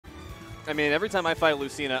I mean, every time I fight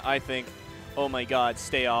Lucina, I think, oh my god,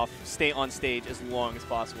 stay on stage as long as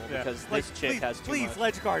possible because this chick has too much. Please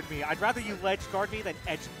ledge guard me. I'd rather you ledge guard me than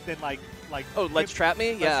like. Oh, ledge trap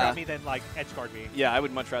me? Ledge trap me than like edge guard me. Yeah, I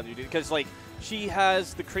would much rather you do it because like she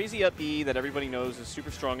has the crazy up B that everybody knows is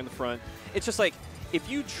super strong in the front. It's just like if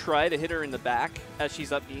you try to hit her in the back as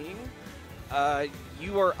she's up B'ing,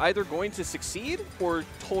 you are either going to succeed or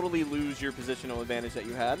totally lose your positional advantage that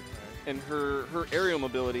you had. And her aerial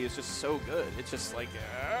mobility is just so good. It's just like,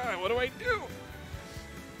 what do I do?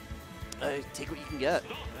 Take what you can get.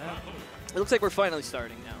 Yeah. It looks like we're finally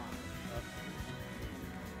starting now.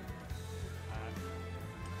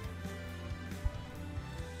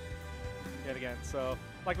 Yet again, so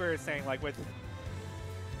like we were saying, like with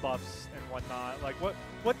buffs and whatnot, like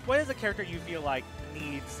what is a character you feel like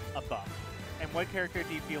needs a buff? And what character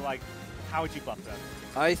do you feel like, how would you buff them?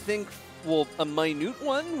 I think, well, a minute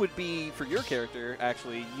one would be for your character,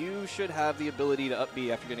 actually. You should have the ability to up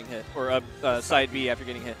B after getting hit, or up side B after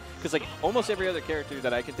getting hit. Because like almost every other character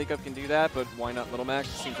that I can think of can do that, but why not Little Mac?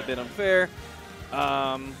 Seems a bit unfair.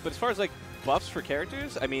 But as far as like buffs for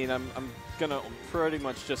characters, I mean, I'm going to pretty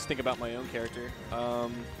much just think about my own character.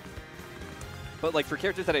 But like for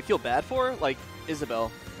characters that I feel bad for, like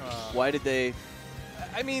Isabelle, why did they...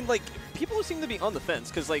 I mean, like, people seem to be on the fence,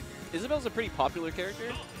 because, like, Isabelle's a pretty popular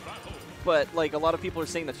character, but, like, a lot of people are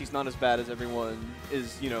saying that she's not as bad as everyone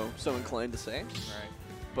is, you know, so inclined to say. Right.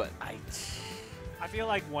 But I feel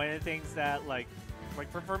like one of the things that, like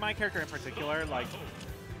for my character in particular, like,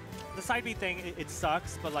 the side B thing, it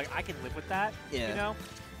sucks, but, like, I can live with that, you know?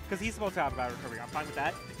 Because he's supposed to have battle recovery. I'm fine with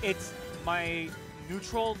that. It's my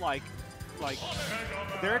neutral, like,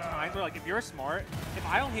 there are times where, like, if you're smart, if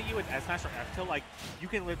I don't hit you with S smash or F tilt, like, you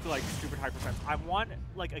can live to, like, stupid high percents. I want,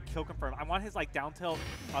 like, a kill confirm. I want his, like, down tilt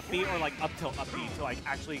up B or, like, up tilt up B to, like,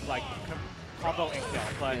 actually, like, combo and kill.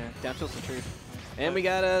 But yeah, down tilt's the truth. And we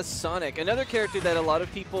got Sonic, another character that a lot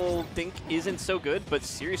of people think isn't so good, but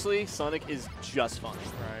seriously, Sonic is just fun.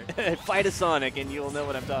 Right. Fight a Sonic and you'll know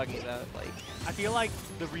what I'm talking about. Like, I feel like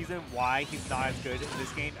the reason why he's not as good in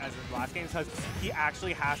this game as in the last game is because he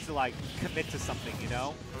actually has to, like, commit to something, you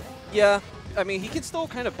know? Yeah, I mean, he can still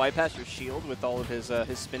kind of bypass your shield with all of his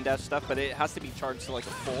spin dash stuff, but it has to be charged to, like, a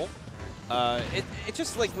full. It's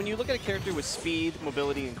just like when you look at a character with speed,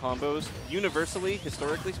 mobility, and combos, universally,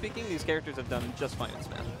 historically speaking, these characters have done just fine in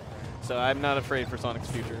Smash. So I'm not afraid for Sonic's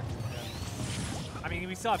future. I mean,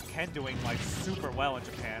 we still have Ken doing, like, super well in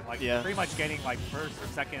Japan. Like, pretty much getting, like, first or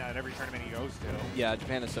second at every tournament he goes to. Yeah,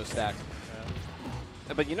 Japan is so stacked.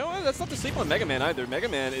 But you know what? That's not to sleep on Mega Man either. Mega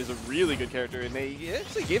Man is a really good character, and they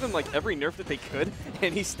actually gave him like every nerf that they could,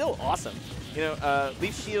 and he's still awesome. You know,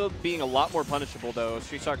 Leaf Shield being a lot more punishable, though.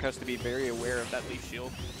 StreetShark has to be very aware of that Leaf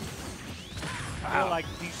Shield. I feel like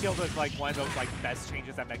Leaf Shield is like one of those like best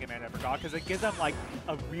changes that Mega Man ever got, because it gives them like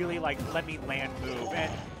a really like let me land move.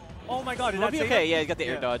 And oh my god, did that save okay? him? Yeah, he got the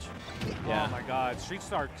air dodge. Yeah. Oh my god,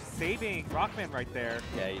 StreetShark saving Rockman right there.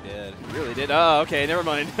 Yeah, he did. He really did. Oh, okay, never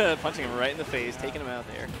mind. Punching him right in the face, taking him out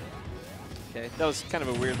there. Okay, that was kind of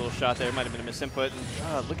a weird little shot there. Might have been a misinput.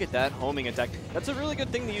 And, look at that homing attack. That's a really good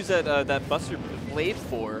thing to use that Buster Blade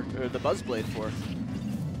for, or the Buzz Blade for.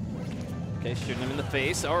 Okay, shooting him in the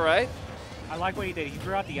face. All right. I like what he did. He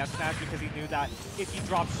threw out the F smash because he knew that if he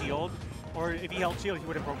dropped shield, or if he held shield, he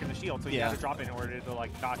would have broken the shield. So he had to drop it in order to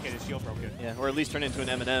like not get his shield broken. Yeah, or at least turn into an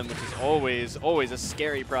M&M, which is always a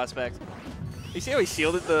scary prospect. You see how he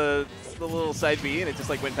shielded the little side B and it just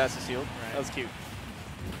like went past the shield? Right. That was cute.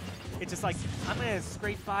 It's just like, I'm going to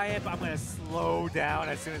scrape by it, but I'm going to slow down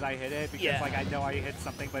as soon as I hit it because like I know I hit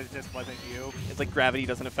something, but it just wasn't you. It's like gravity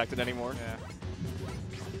doesn't affect it anymore. Yeah.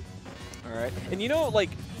 All right. And you know, like,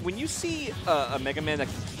 when you see a Mega Man that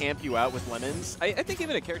can camp you out with lemons, I think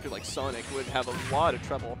even a character like Sonic would have a lot of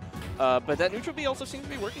trouble. But that neutral B also seems to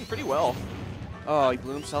be working pretty well. Oh, he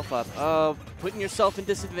blew himself up. Oh, putting yourself in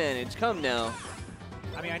disadvantage. Come now.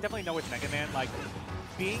 I mean, I definitely know with Mega Man, like,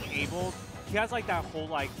 being able, he has, like, that whole,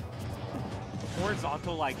 like,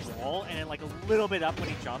 horizontal, like, wall, and then, like, a little bit up when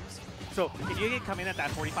he jumps. So if you can come in at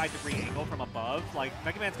that 45-degree angle from above, like,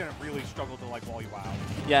 Mega Man's going to really struggle to, like, wall you out.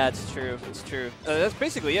 Yeah, it's true. It's true. That's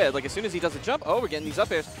basically it. Like, as soon as he does a jump, oh, we're getting these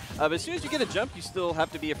up airs. But as soon as you get a jump, you still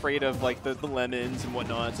have to be afraid of, like, the lemons and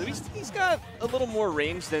whatnot. So he's got a little more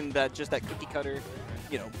range than that just that cookie-cutter,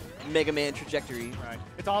 you know, Mega Man trajectory. Right.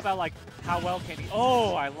 It's all about, like, how well can he...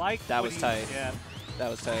 Oh, I like that. Was tight. Yeah.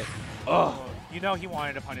 That was tight. Oh. You know he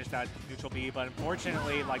wanted to punish that neutral B, but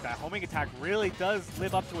unfortunately, like, that homing attack really does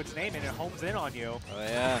live up to its name, and it homes in on you. Oh,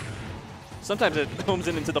 yeah. Sometimes it homes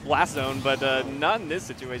in into the blast zone, but not in this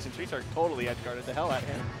situation. StreetShark totally edge-guarded the hell out of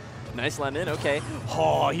him. Nice lemon, okay.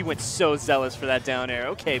 Oh, he went so zealous for that down air.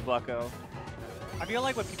 Okay, Bucko. I feel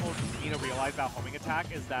like what people need to realize about homing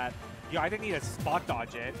attack is that you either need to spot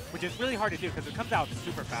dodge it, which is really hard to do because it comes out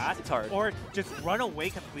super fast. It's hard. Or just run away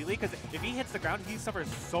completely because if he hits the ground, he suffers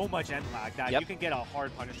so much end lag that you can get a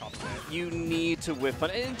hard punish off of it. You need to whiff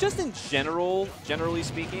punish. And just in general, generally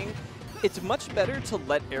speaking, it's much better to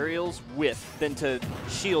let aerials whiff than to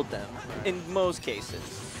shield them in most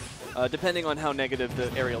cases, depending on how negative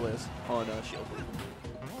the aerial is on shield.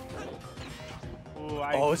 Ooh,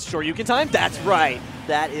 oh, it's short you can time? That's right.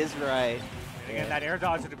 That is right. Again, that air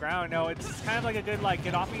dodge to the ground, no, it's kind of like a good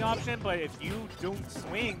get off me option, but if you don't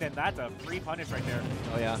swing, then that's a free punish right there.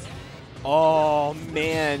 Oh, yeah. Oh,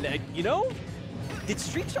 man. You know, did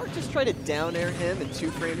StreetShark just try to down air him and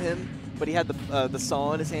two-frame him, but he had the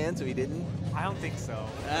saw in his hand, so he didn't? I don't think so.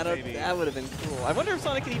 That would have been cool. I wonder if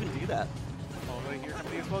Sonic can even do that. Oh, here comes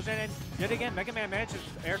the explosion, and yet again, Mega Man manages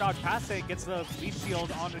air dodge past it, gets the leaf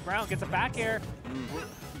shield on the ground, gets a back air.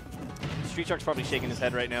 StreetShark's probably shaking his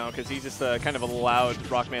head right now because he's just kind of allowed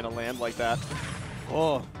Rockman to land like that.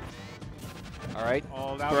 Oh. All right.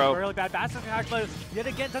 Oh, that was a really bad dash attack, but yet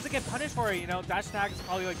again, doesn't get punished for it. You know, dash attack is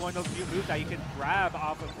probably like one of those few moves that you can grab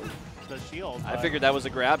off of the shield. I figured that was a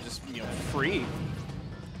grab, just free.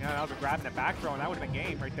 Yeah, that was a grab and a back throw, and that would have been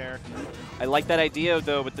game right there. I like that idea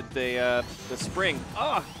though with the spring.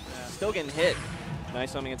 Oh, yeah. Still getting hit.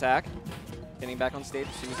 Nice homing attack. Getting back on stage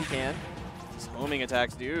as soon as he can. These homing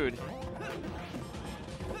attacks, dude.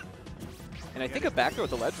 And I think a back throw at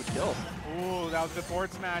the ledge would kill. Ooh, that was the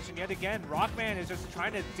forward smash. And yet again, Rockman is just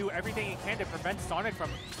trying to do everything he can to prevent Sonic from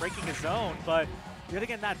breaking his zone. But yet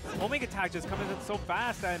again, that homing attack just comes in so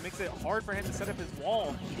fast that it makes it hard for him to set up his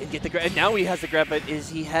wall. He didn't get the grab. And now he has the grab, but is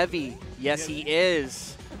he heavy? Yes, he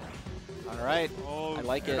is. All right. Oh, I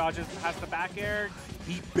like it. Dodges past the back air.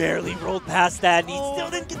 He barely rolled past that, and he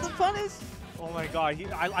still didn't get the punish. Oh my god,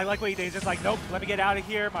 I like what he did. He's just like, nope, let me get out of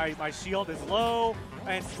here. My shield is low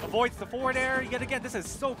and avoids the forward air. Yet again, this is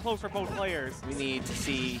so close for both players. We need to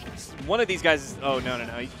see one of these guys. Oh, no.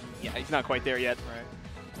 He's not quite there yet. Right.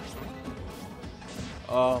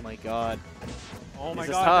 Oh my god. Oh my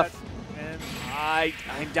this god. Is tough.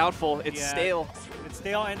 I'm doubtful. It's stale. It's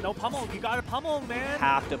stale and no pummel. You got to pummel, man.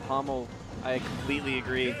 Have to pummel. I completely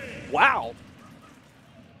agree. Wow.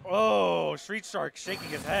 Oh, StreetShark shaking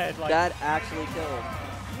his head. Like, that actually killed.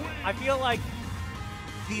 I feel like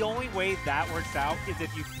the only way that works out is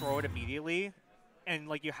if you throw it immediately and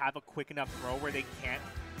you have a quick enough throw where they can't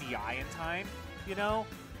DI in time, you know?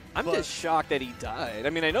 I'm just shocked that he died. I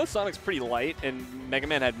mean, I know Sonic's pretty light and Mega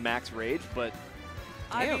Man had max rage, but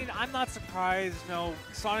damn. I mean, I'm not surprised. No,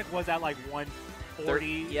 Sonic was at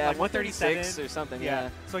 140, yeah, 136 or something. Yeah.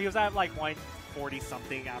 So he was at 140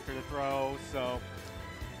 something after the throw. So.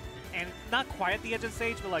 And not quite at the edge of the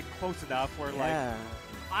stage, but close enough where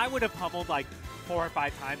I would have pummeled 4 or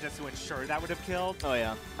 5 times just to ensure that would have killed. Oh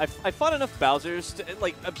yeah, I fought enough Bowsers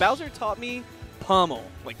to Bowser taught me pummel,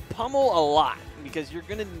 pummel a lot because you're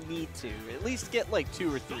gonna need to at least get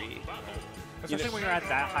 2 or 3. Especially when you're at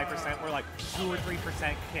that high percent where 2 or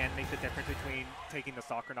 3% can make the difference between taking the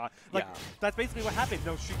stock or not. That's basically what happened.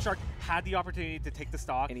 No, StreetShark had the opportunity to take the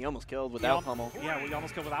stock. And he almost killed without pummel. Yeah, we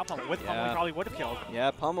almost killed without pummel. With pummel, he probably would have killed.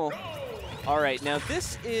 Yeah, pummel. All right, now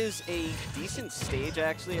this is a decent stage,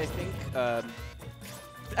 actually, I think.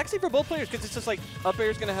 Actually, for both players, because it's just up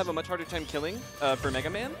air is going to have a much harder time killing for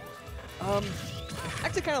Mega Man. I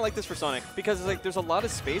actually kind of like this for Sonic because there's a lot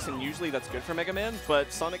of space and usually that's good for Mega Man,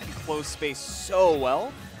 but Sonic can close space so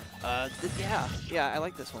well. Yeah, I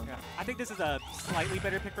like this one. Yeah. I think this is a slightly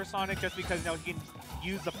better pick for Sonic just because he can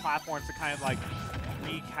use the platforms to kind of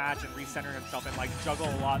re-catch and recenter himself and juggle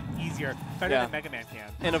a lot easier, better than Mega Man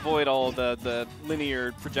can. And avoid all the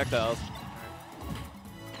linear projectiles.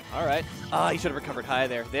 All right. He should have recovered high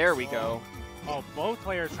there. There we go. Oh, both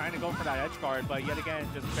players trying to go for that edge guard, but yet again,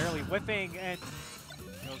 just barely whiffing and.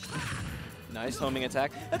 Nice homing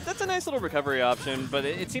attack. That's a nice little recovery option, but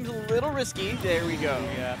it seems a little risky. There we go.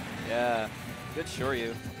 Yeah. Good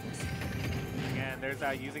Shoryu. Again, there's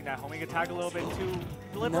using that homing attack a little bit too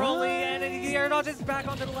liberally, and then the air dodge is back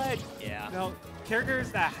onto the ledge. Yeah.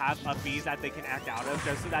 Characters that have up Bs that they can act out of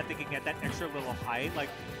just so that they can get that extra little height,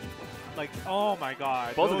 oh my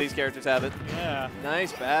god. Both of these characters have it. Yeah.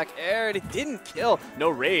 Nice back air, and it didn't kill. No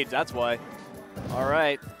rage, that's why. All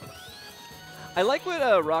right. I like what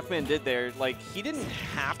Rockman did there. He didn't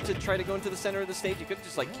have to try to go into the center of the stage. He could have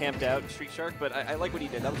just camped out StreetShark, but I like what he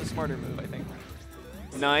did. That was a smarter move, I think.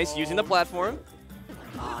 Nice, using the platform.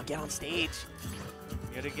 Get on stage.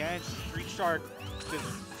 Yet again, StreetShark just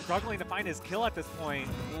struggling to find his kill at this point.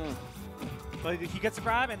 But he gets the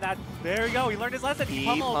grab, and there you go. He learned his lesson. He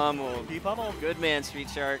pummeled. He pummeled. Good man,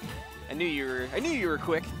 StreetShark. I knew you were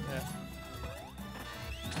quick. Yeah.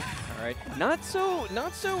 All right. Not so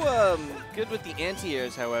good with the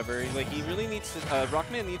anti-airs, however. Like he really needs to.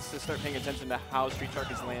 Rockman needs to start paying attention to how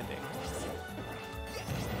StreetShark is landing.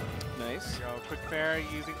 Nice. There you go. Quick fair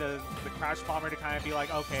using the crash bomber to kind of be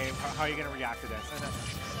like, okay, how are you gonna react to this?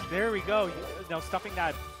 And there we go. Stuffing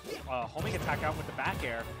that homing attack out with the back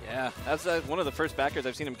air. Yeah, that's one of the first back airs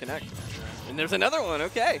I've seen him connect. And there's another one.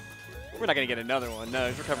 Okay. We're not gonna get another one. No,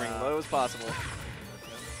 he's recovering low as possible.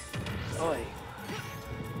 Oy.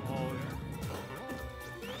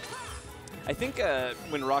 I think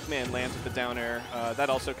when Rockman lands with the down air, that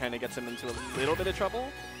also kind of gets him into a little bit of trouble.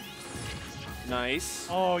 Nice.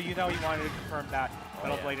 Oh, you know he wanted to confirm that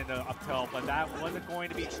metal blade into up tilt, but that wasn't going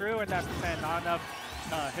to be true, and that's not enough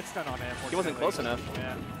hit stun on it. He wasn't close enough.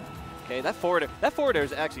 Yeah. Okay, that forward air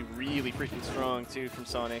is actually really freaking strong too from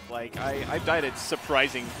Sonic. Like I've died at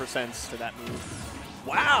surprising percents to that move.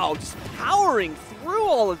 Wow, just powering through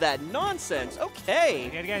all of that nonsense. Okay.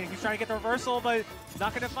 And again, he's trying to get the reversal, but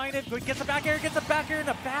not going to find it. But gets the back air, and the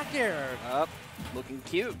back air. Up, looking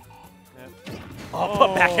cute. Yeah.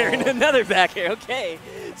 Oh, back air and another back air. Okay,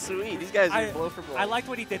 sweet. These guys are blow for blow. I liked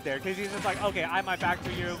what he did there because he's just like, okay, I have my back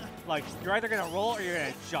to you. Like, you're either going to roll or you're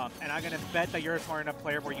going to jump. And I'm going to bet that you're a smart enough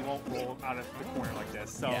player where you won't roll out of the corner like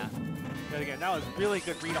this. So, yeah. But again, that was really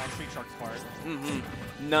good read on StreetShark's part.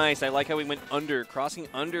 Nice. I like how we went crossing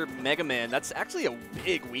under Mega Man. That's actually a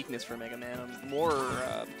big weakness for Mega Man. More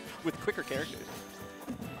with quicker characters.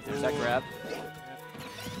 There's that grab.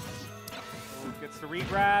 Gets the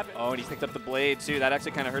re-grab. Oh, and he picked up the blade, too. That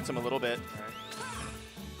actually kind of hurts him a little bit.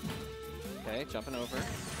 Right. Okay, jumping over.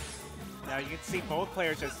 Now you can see both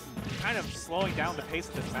players just kind of slowing down the pace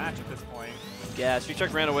of this match at this point. Yeah,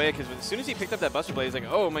 StreetShark ran away because as soon as he picked up that Buster Blade, he's like,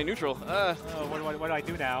 oh, my neutral. Oh, what do I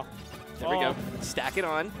do now? There we go. Stack it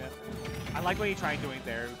on. Yeah. I like what he tried doing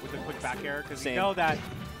there with the quick back air because you know that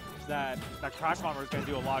Crash Bomber is going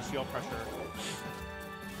to do a lot of shield pressure.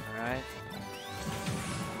 All right.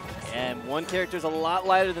 And one character's a lot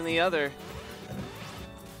lighter than the other.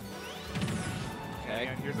 Okay.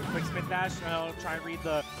 And here's a quick spin dash. Try and read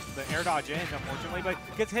the air dodge in, unfortunately, but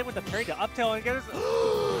gets hit with the parry to up tilt and gets.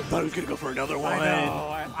 Thought he was gonna go for another one. I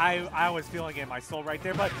know. I was feeling it in my soul right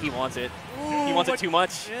there, but he wants it. Ooh, he wants it too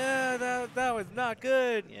much. Yeah, that was not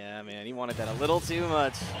good. Yeah, man, he wanted that a little too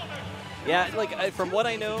much. Yeah, like from what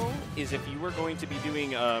I know is if you were going to be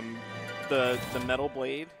doing the metal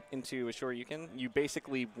blade into a Shoryuken, you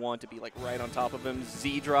basically want to be like right on top of him,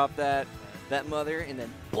 Z drop that mother, and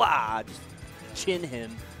then blah, just chin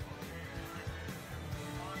him.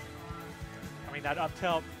 I mean, that up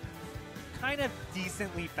tilt kind of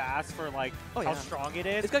decently fast for like how strong it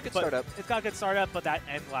is. It's got good startup. It's got good startup, but that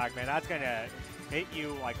end lag, man, that's gonna hit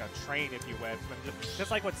you like a train if you whiff.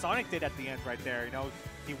 Just like what Sonic did at the end right there. You know,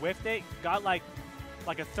 he whiffed it, got like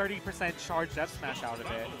a 30% charged F smash out of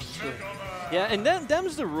it. Yeah, and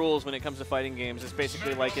them's the rules when it comes to fighting games. It's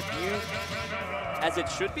basically like if you, as it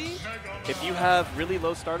should be, if you have really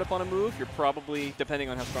low startup on a move, you're probably, depending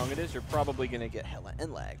on how strong it is, you're probably going to get hella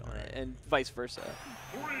end lag on it, and vice versa.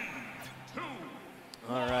 3, 2,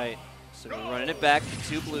 all right, so we're running it back to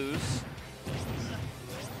 2 blues.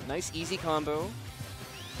 Nice easy combo.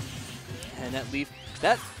 And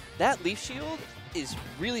that leaf shield is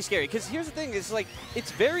really scary, because here's the thing, is like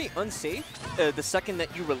it's very unsafe the second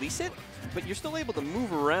that you release it, but you're still able to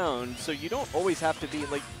move around, so you don't always have to be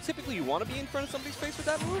like, typically you want to be in front of somebody's face with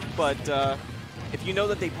that move, but if you know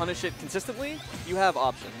that they punish it consistently, you have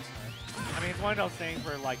options. I mean, it's one of those things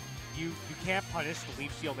where like you can't punish the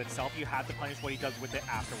leaf shield itself, you have to punish what he does with it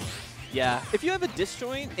afterwards. Yeah, if you have a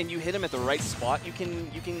disjoint and you hit him at the right spot, you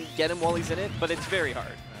can get him while he's in it, but it's very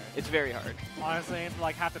hard. It's very hard. Honestly,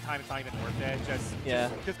 like half the time it's not even worth it.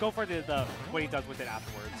 Just go for the what he does with it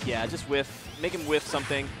afterwards. Yeah, just whiff, make him whiff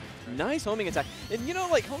something. Nice homing attack. And you know,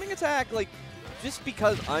 like homing attack, like just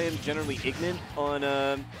because I am generally ignorant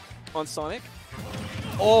on Sonic.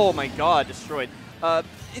 Oh my God, destroyed.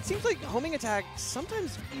 It seems like homing attack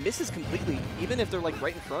sometimes misses completely, even if they're like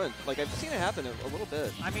right in front. Like I've seen it happen a little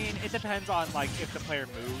bit. I mean, it depends on like if the player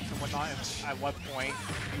moves and whatnot, and at what point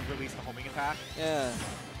you release the homing attack. Yeah.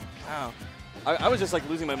 Wow. I was just like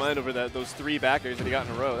losing my mind over those 3 backers that he got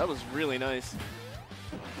in a row. That was really nice.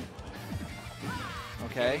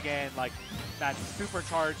 Okay. And again, like that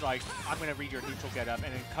supercharge, like I'm gonna read your neutral get up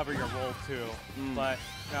and then cover your roll too. But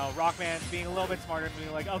you know, Rockman being a little bit smarter and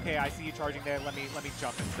being like, okay, I see you charging there. Let me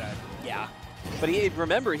jump instead. Yeah. But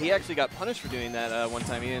remember, he actually got punished for doing that one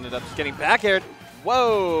time. He ended up just getting back aired.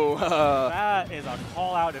 Whoa! That is a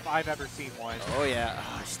call out if I've ever seen one. Oh, yeah.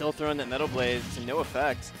 Still throwing that Metal Blade to no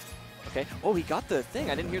effect. Okay. Oh, he got the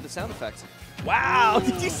thing. I didn't hear the sound effects. Wow! Ooh.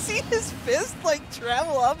 Did you see his fist like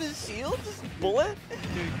travel off his shield? Just bullet?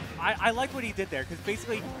 Dude, I like what he did there, because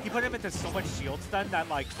basically he put him into so much shield stun that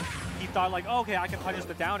like he thought like, oh, okay, I can punish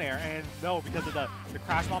the down air, and no, because of the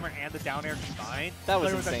crash bomber and the down air combined, that was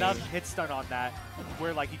there was insane. enough hit stun on that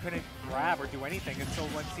where like he couldn't grab or do anything, and so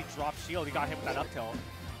once he dropped shield, he got hit with that up tilt.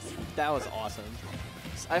 That was awesome.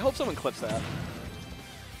 I hope someone clips that.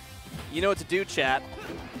 You know what to do, chat.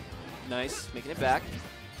 Nice, making it back.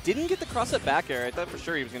 Didn't get the cross-up back air. I thought for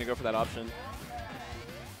sure he was going to go for that option.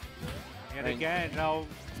 And again, no,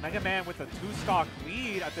 Mega Man with a 2-stock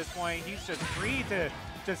lead at this point. He's just free to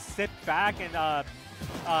just sit back, and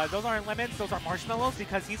those aren't lemons, those are marshmallows,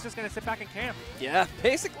 because he's just going to sit back and camp. Yeah,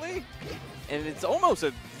 basically. And it's almost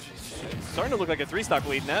it's starting to look like a 3-stock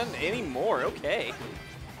lead. Not anymore. Okay.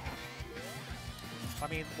 I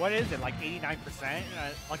mean, what is it, like 89%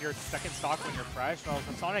 on your second stock when you're fresh? Well,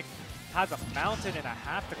 Sonic has a mountain and a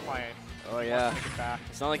half to climb. Oh, yeah. To get back.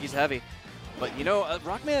 It's not like he's heavy. But, you know,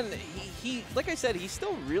 Rockman, he like I said, he's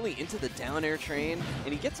still really into the down air train,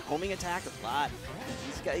 and he gets homing attack a lot.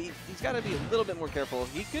 He's got to be a little bit more careful.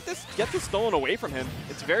 He could get this stolen away from him.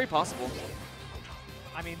 It's very possible.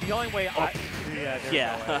 I mean, the only way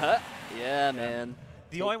Yeah, man.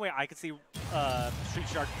 The only way I could see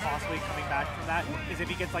StreetShark possibly coming back from that is if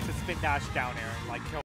he gets like the spin dash down air and like kill